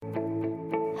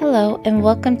Hello, and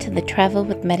welcome to the Travel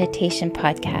with Meditation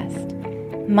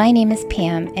podcast. My name is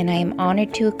Pam, and I am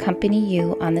honored to accompany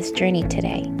you on this journey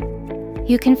today.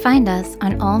 You can find us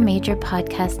on all major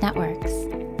podcast networks,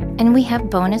 and we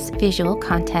have bonus visual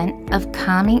content of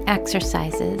calming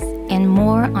exercises and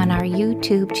more on our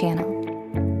YouTube channel.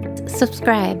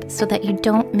 Subscribe so that you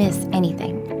don't miss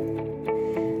anything.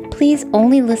 Please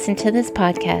only listen to this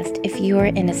podcast if you are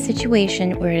in a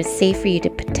situation where it is safe for you to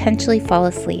potentially fall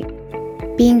asleep.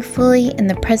 Being fully in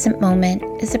the present moment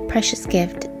is a precious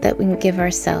gift that we can give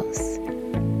ourselves.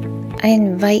 I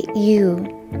invite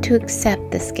you to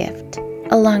accept this gift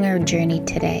along our journey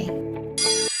today.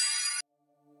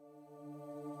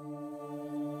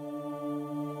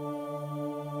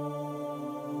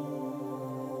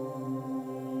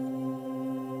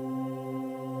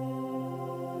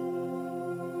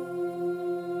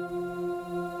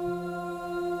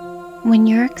 When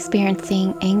you're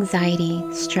experiencing anxiety,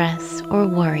 stress, or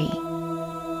worry,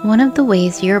 one of the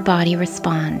ways your body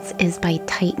responds is by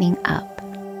tightening up.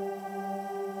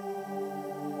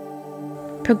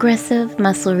 Progressive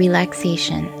muscle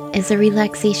relaxation is a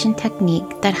relaxation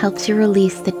technique that helps you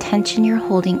release the tension you're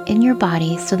holding in your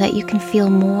body so that you can feel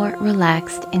more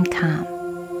relaxed and calm.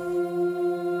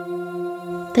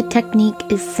 The technique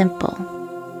is simple.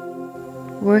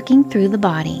 Working through the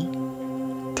body,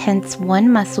 tense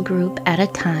one muscle group at a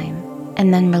time,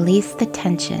 and then release the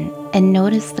tension and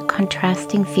notice the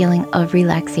contrasting feeling of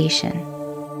relaxation.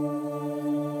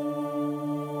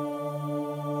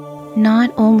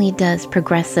 Not only does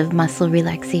progressive muscle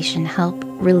relaxation help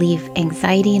relieve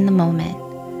anxiety in the moment,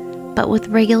 but with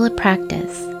regular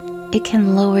practice, it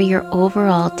can lower your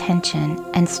overall tension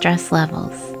and stress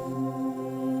levels.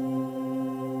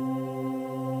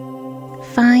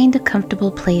 Find a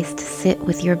comfortable place to sit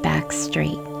with your back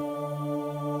straight.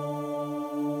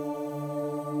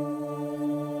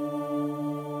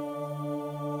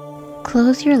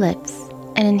 Close your lips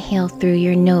and inhale through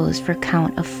your nose for a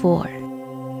count of 4.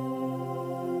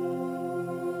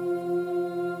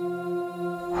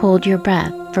 Hold your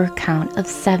breath for a count of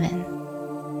 7.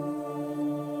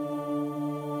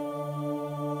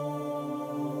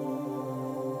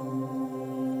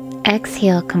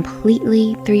 Exhale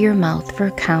completely through your mouth for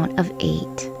a count of 8.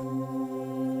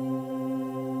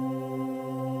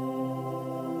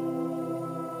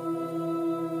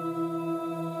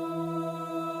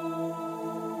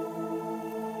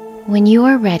 When you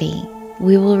are ready,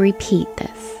 we will repeat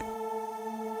this.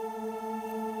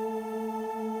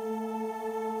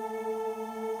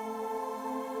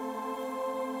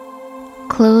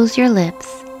 Close your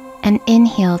lips and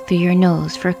inhale through your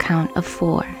nose for a count of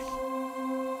 4.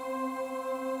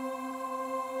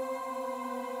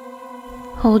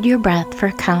 Hold your breath for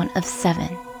a count of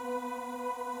 7.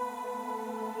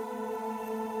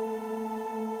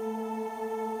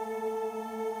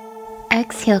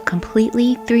 Exhale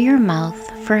completely through your mouth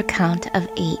for a count of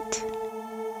 8.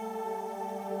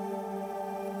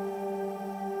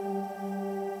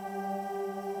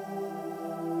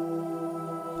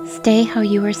 Stay how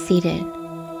you are seated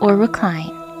or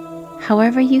recline,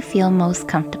 however you feel most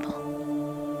comfortable.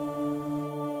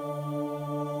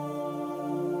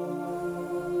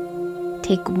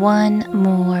 Take one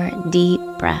more deep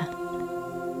breath.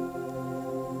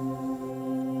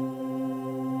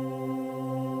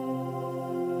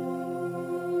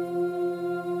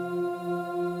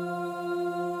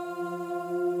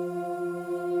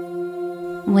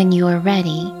 When you are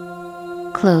ready,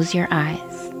 close your eyes.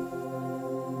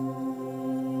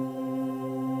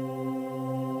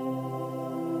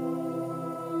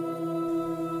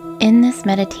 In this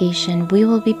meditation, we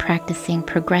will be practicing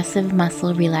progressive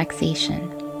muscle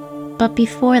relaxation. But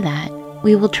before that,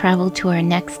 we will travel to our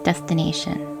next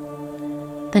destination,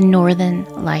 the Northern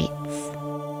Lights.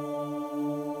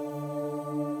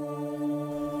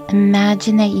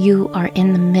 Imagine that you are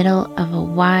in the middle of a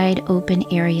wide open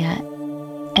area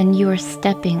and you are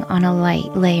stepping on a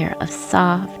light layer of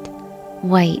soft,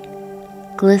 white,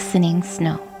 glistening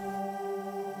snow.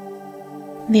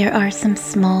 There are some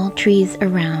small trees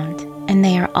around, and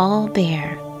they are all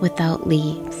bare without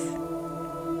leaves.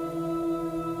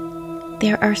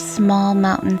 There are small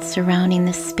mountains surrounding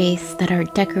this space that are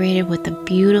decorated with a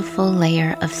beautiful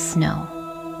layer of snow.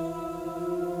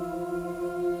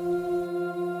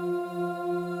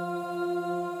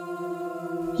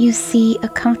 You see a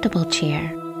comfortable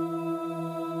chair,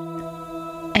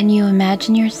 and you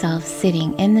imagine yourself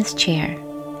sitting in this chair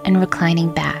and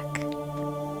reclining back.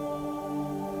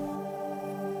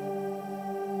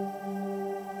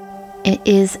 It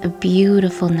is a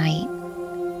beautiful night.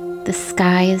 The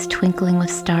sky is twinkling with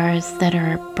stars that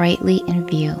are brightly in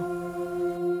view.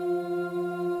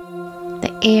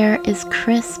 The air is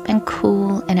crisp and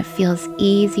cool and it feels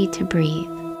easy to breathe.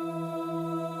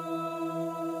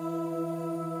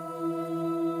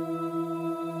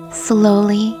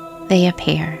 Slowly they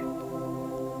appear,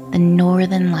 the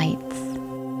northern lights.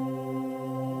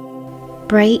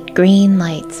 Bright green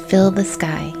lights fill the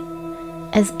sky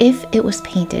as if it was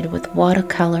painted with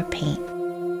watercolor paint.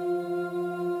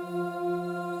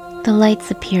 The lights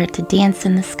appear to dance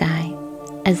in the sky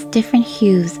as different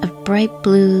hues of bright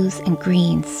blues and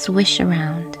greens swish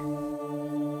around.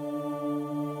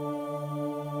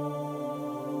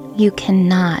 You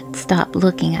cannot stop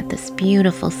looking at this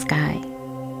beautiful sky.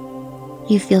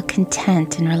 You feel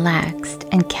content and relaxed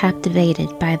and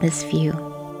captivated by this view.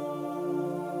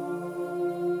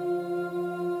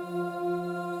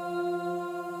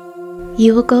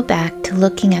 You will go back to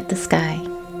looking at the sky,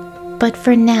 but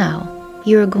for now,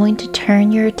 you are going to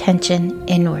turn your attention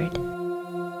inward.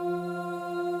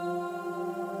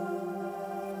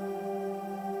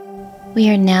 We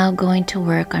are now going to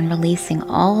work on releasing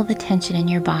all the tension in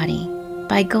your body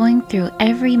by going through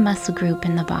every muscle group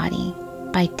in the body,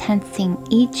 by tensing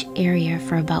each area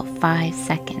for about 5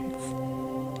 seconds,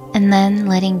 and then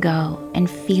letting go and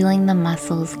feeling the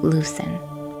muscles loosen.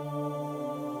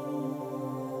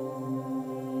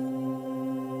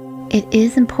 It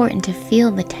is important to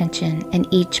feel the tension in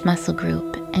each muscle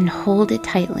group and hold it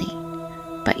tightly,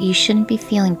 but you shouldn't be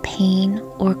feeling pain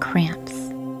or cramps.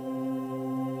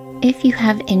 If you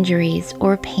have injuries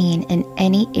or pain in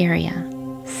any area,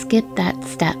 skip that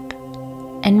step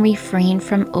and refrain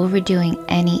from overdoing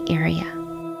any area.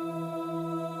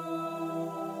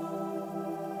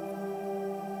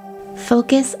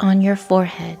 Focus on your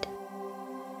forehead.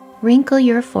 Wrinkle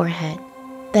your forehead,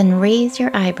 then raise your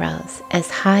eyebrows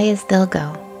as high as they'll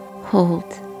go. Hold.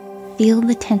 Feel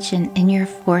the tension in your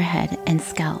forehead and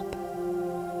scalp.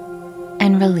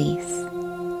 And release.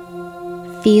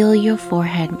 Feel your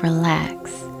forehead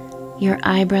relax, your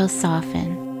eyebrows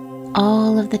soften,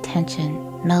 all of the tension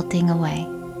melting away.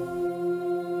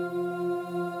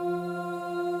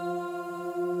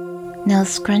 Now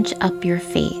scrunch up your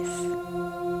face.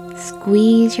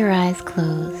 Squeeze your eyes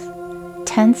closed.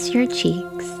 Tense your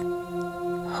cheeks.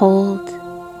 Hold.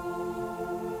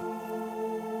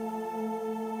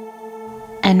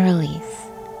 And release.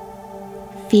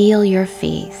 Feel your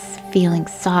face feeling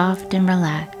soft and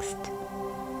relaxed.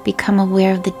 Become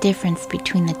aware of the difference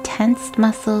between the tensed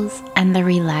muscles and the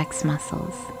relaxed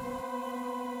muscles.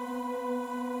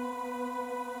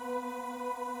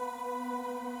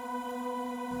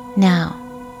 Now,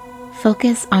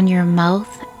 focus on your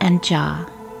mouth and jaw.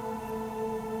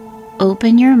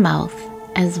 Open your mouth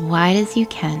as wide as you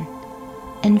can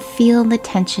and feel the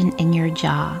tension in your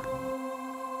jaw.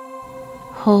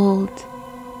 Hold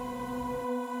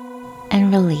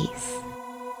and release.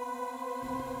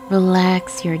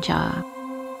 Relax your jaw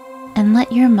and let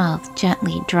your mouth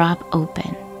gently drop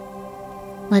open.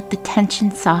 Let the tension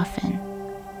soften.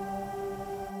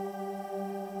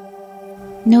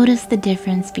 Notice the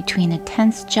difference between a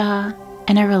tense jaw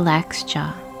and a relaxed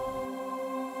jaw.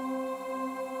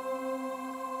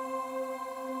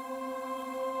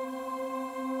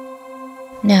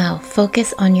 Now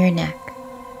focus on your neck.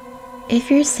 If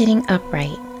you're sitting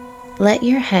upright, let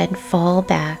your head fall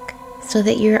back so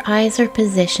that your eyes are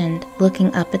positioned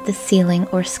looking up at the ceiling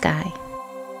or sky.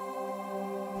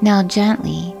 Now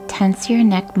gently tense your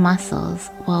neck muscles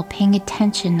while paying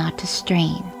attention not to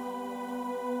strain.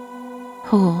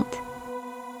 Hold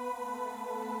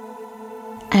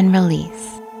and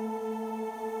release.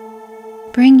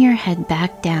 Bring your head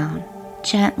back down,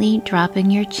 gently dropping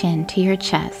your chin to your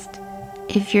chest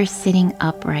if you're sitting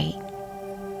upright,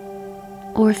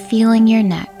 or feeling your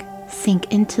neck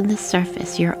sink into the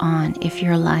surface you're on if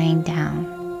you're lying down.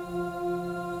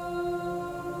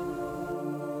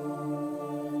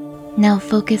 Now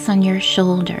focus on your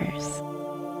shoulders.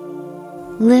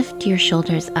 Lift your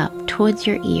shoulders up towards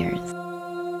your ears,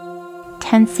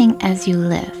 tensing as you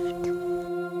lift.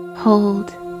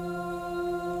 Hold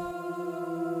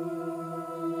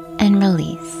and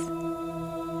release.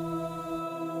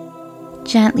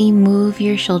 Gently move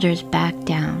your shoulders back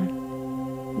down.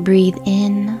 Breathe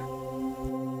in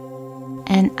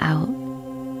and out.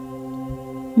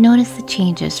 Notice the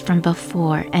changes from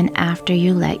before and after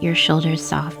you let your shoulders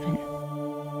soften.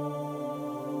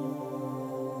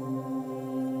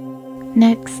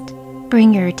 Next,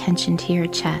 bring your attention to your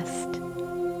chest.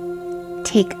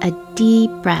 Take a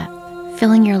deep breath,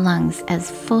 filling your lungs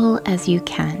as full as you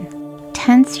can.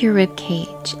 Tense your rib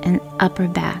cage and upper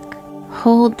back.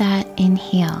 Hold that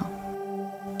inhale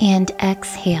and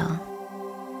exhale.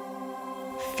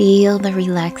 Feel the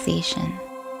relaxation.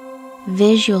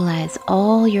 Visualize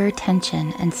all your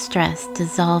tension and stress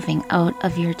dissolving out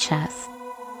of your chest,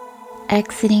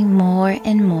 exiting more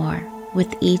and more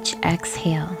with each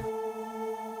exhale.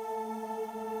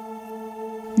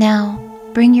 Now,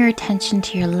 bring your attention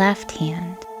to your left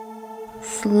hand.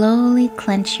 Slowly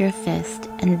clench your fist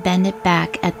and bend it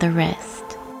back at the wrist,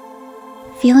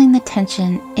 feeling the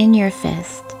tension in your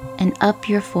fist and up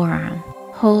your forearm.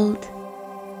 Hold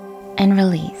and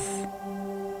release.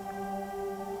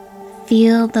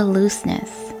 Feel the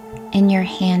looseness in your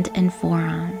hand and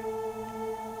forearm.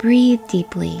 Breathe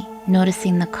deeply,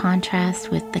 noticing the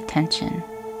contrast with the tension.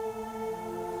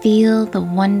 Feel the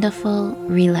wonderful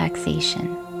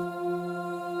relaxation.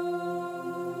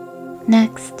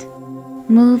 Next,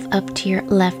 move up to your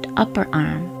left upper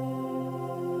arm.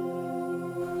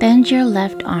 Bend your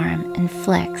left arm and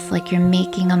flex like you're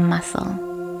making a muscle.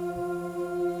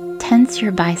 Tense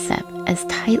your bicep as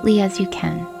tightly as you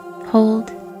can.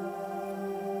 Hold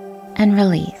and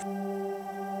release.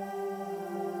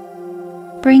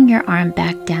 Bring your arm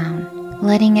back down,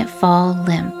 letting it fall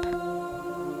limp.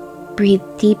 Breathe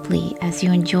deeply as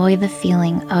you enjoy the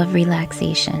feeling of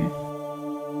relaxation.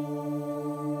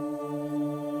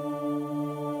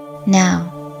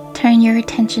 Now, turn your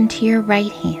attention to your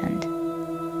right hand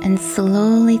and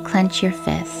slowly clench your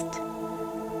fist,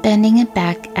 bending it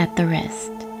back at the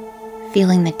wrist,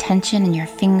 feeling the tension in your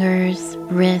fingers,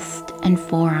 wrist, and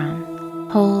forearm.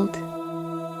 Hold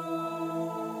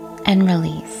and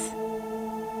release.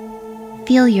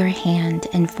 Feel your hand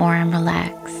and forearm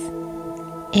relax.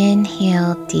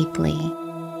 Inhale deeply.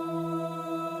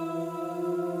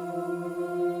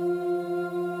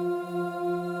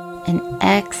 And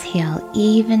exhale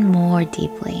even more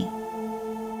deeply.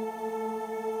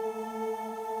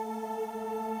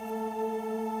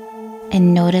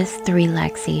 And notice the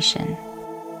relaxation.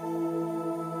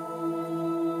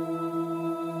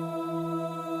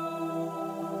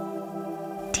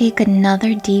 Take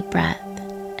another deep breath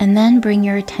and then bring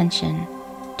your attention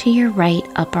to your right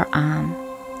upper arm.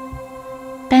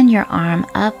 Bend your arm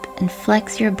up and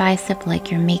flex your bicep like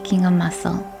you're making a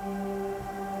muscle.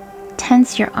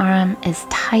 Tense your arm as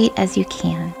tight as you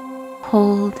can.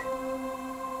 Hold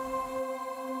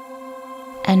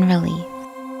and release.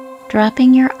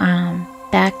 Dropping your arm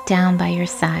back down by your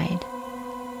side.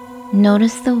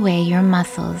 Notice the way your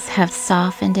muscles have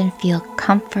softened and feel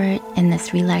comfort in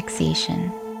this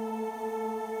relaxation.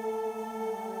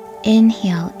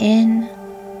 Inhale in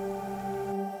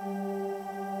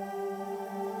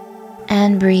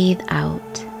and breathe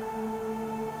out.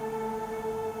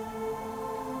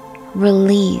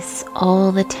 Release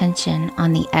all the tension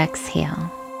on the exhale.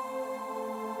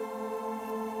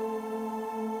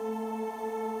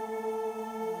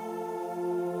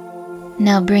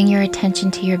 Now bring your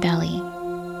attention to your belly.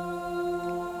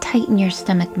 Tighten your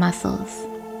stomach muscles,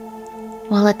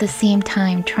 while at the same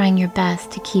time trying your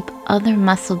best to keep other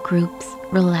muscle groups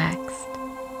relaxed.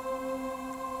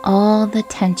 All the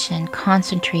tension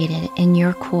concentrated in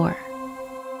your core.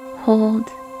 Hold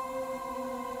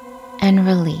and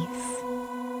release.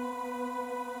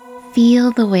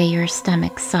 Feel the way your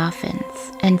stomach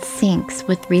softens and sinks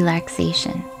with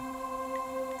relaxation.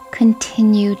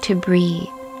 Continue to breathe,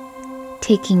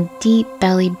 taking deep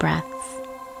belly breaths.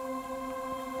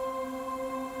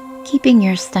 Keeping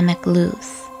your stomach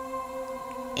loose,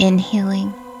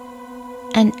 inhaling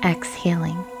and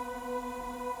exhaling.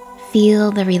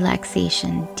 Feel the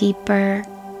relaxation deeper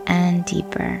and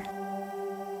deeper.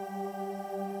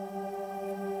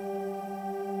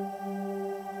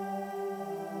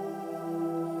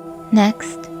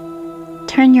 Next,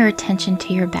 turn your attention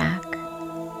to your back.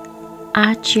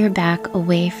 Arch your back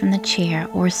away from the chair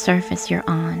or surface you're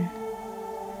on,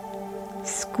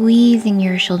 squeezing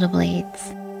your shoulder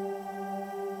blades,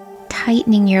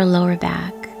 tightening your lower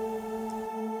back.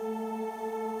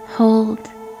 Hold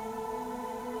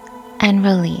and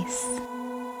release.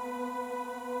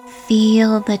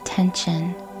 Feel the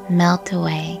tension melt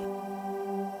away.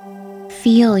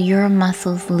 Feel your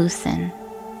muscles loosen.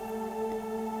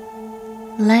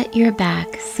 Let your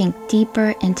back sink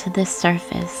deeper into the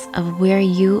surface of where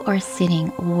you are sitting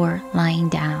or lying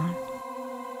down.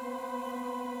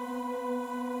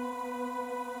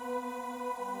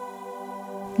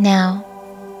 Now,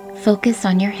 focus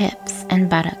on your hips and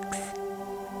buttocks.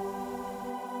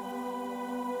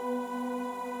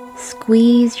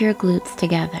 Squeeze your glutes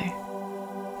together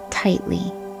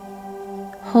tightly.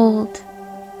 Hold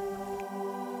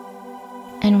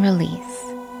and release.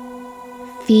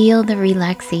 Feel the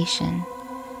relaxation,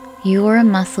 your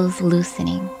muscles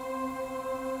loosening,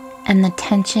 and the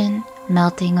tension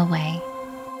melting away.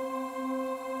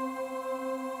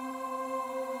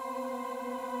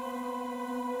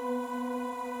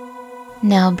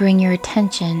 Now bring your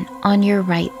attention on your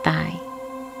right thigh.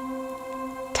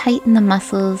 Tighten the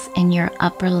muscles in your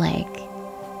upper leg.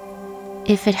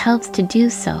 If it helps to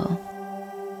do so,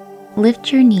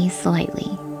 lift your knees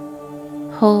slightly.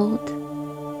 Hold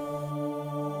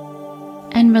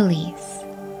and release.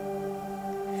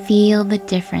 Feel the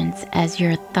difference as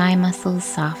your thigh muscles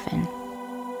soften.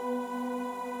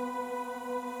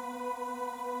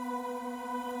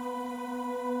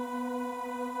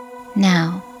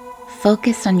 Now,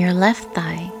 focus on your left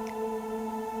thigh.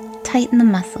 Tighten the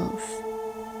muscles.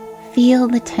 Feel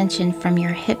the tension from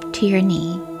your hip to your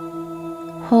knee.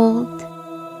 Hold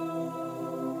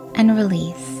and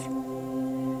release.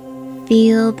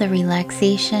 Feel the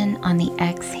relaxation on the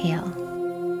exhale.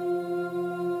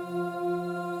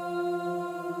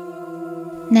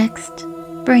 Next,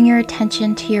 bring your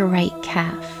attention to your right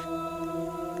calf.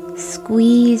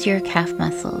 Squeeze your calf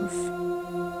muscles.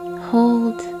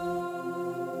 Hold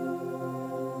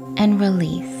and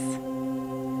release.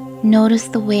 Notice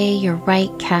the way your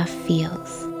right calf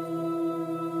feels.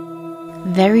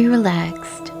 Very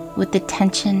relaxed with the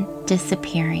tension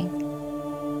disappearing.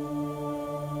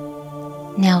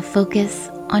 Now focus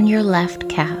on your left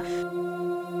calf.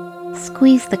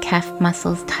 Squeeze the calf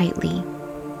muscles tightly.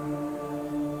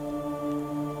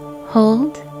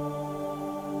 Hold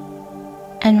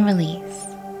and release.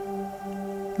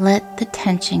 Let the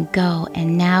tension go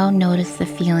and now notice the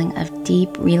feeling of deep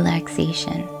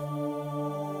relaxation.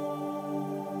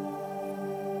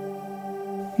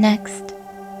 Next,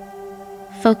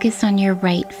 focus on your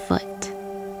right foot.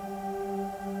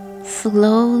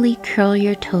 Slowly curl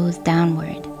your toes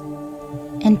downward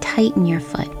and tighten your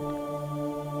foot.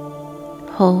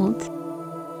 Hold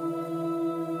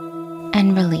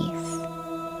and release.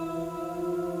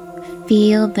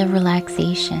 Feel the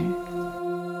relaxation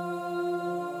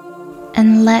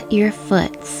and let your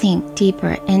foot sink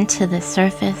deeper into the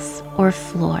surface or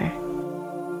floor.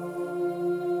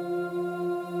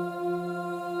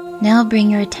 Now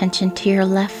bring your attention to your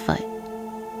left foot.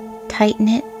 Tighten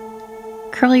it,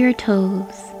 curl your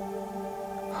toes,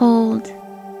 hold,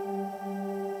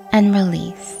 and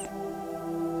release.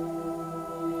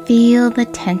 Feel the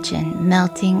tension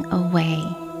melting away.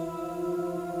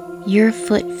 Your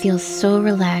foot feels so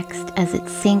relaxed as it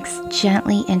sinks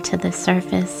gently into the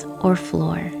surface or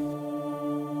floor.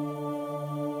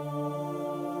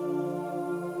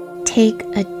 Take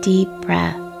a deep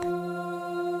breath.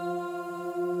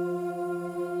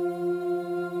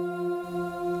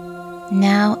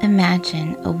 Now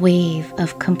imagine a wave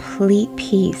of complete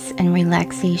peace and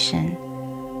relaxation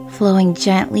flowing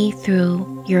gently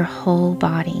through your whole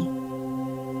body.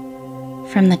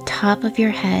 From the top of your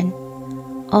head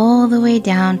all the way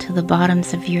down to the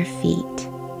bottoms of your feet.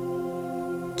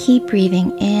 Keep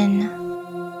breathing in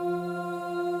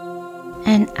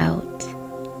and out.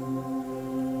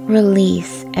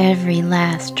 Release every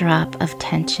last drop of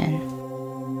tension.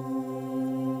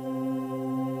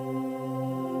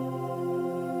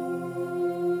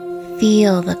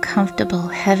 Feel the comfortable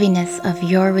heaviness of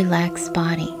your relaxed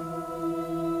body.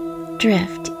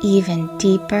 Drift even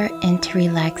deeper into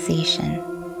relaxation.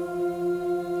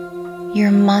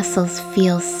 Your muscles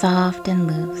feel soft and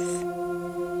loose,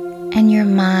 and your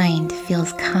mind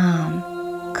feels calm,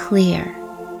 clear.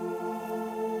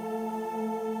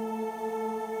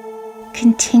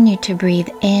 Continue to breathe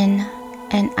in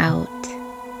and out,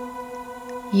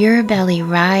 your belly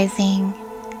rising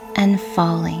and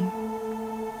falling,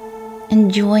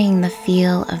 enjoying the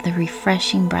feel of the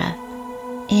refreshing breath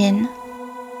in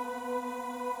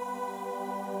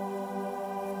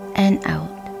and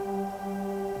out.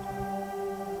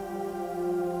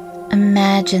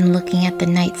 Imagine looking at the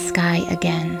night sky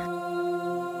again.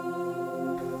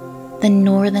 The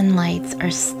northern lights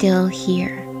are still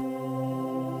here.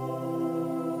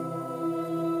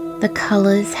 The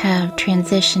colors have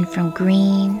transitioned from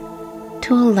green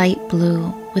to a light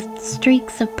blue with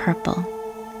streaks of purple.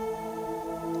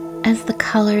 As the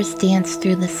colors dance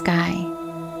through the sky,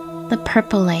 the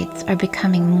purple lights are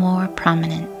becoming more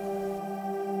prominent.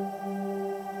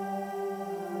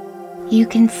 You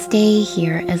can stay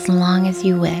here as long as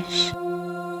you wish.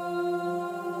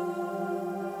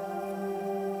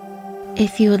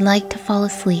 If you would like to fall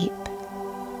asleep,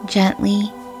 gently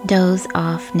doze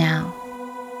off now.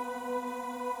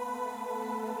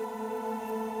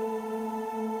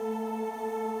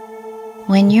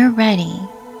 When you're ready,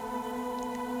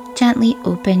 gently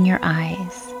open your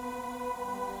eyes.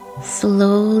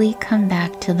 Slowly come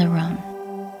back to the room.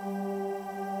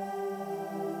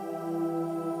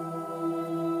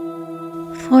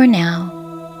 For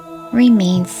now,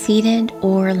 remain seated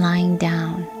or lying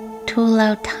down to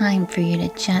allow time for you to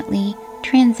gently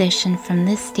transition from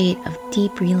this state of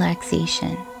deep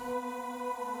relaxation.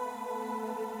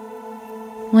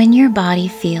 When your body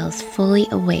feels fully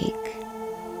awake,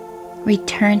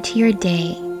 return to your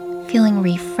day feeling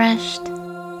refreshed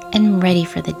and ready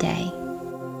for the day.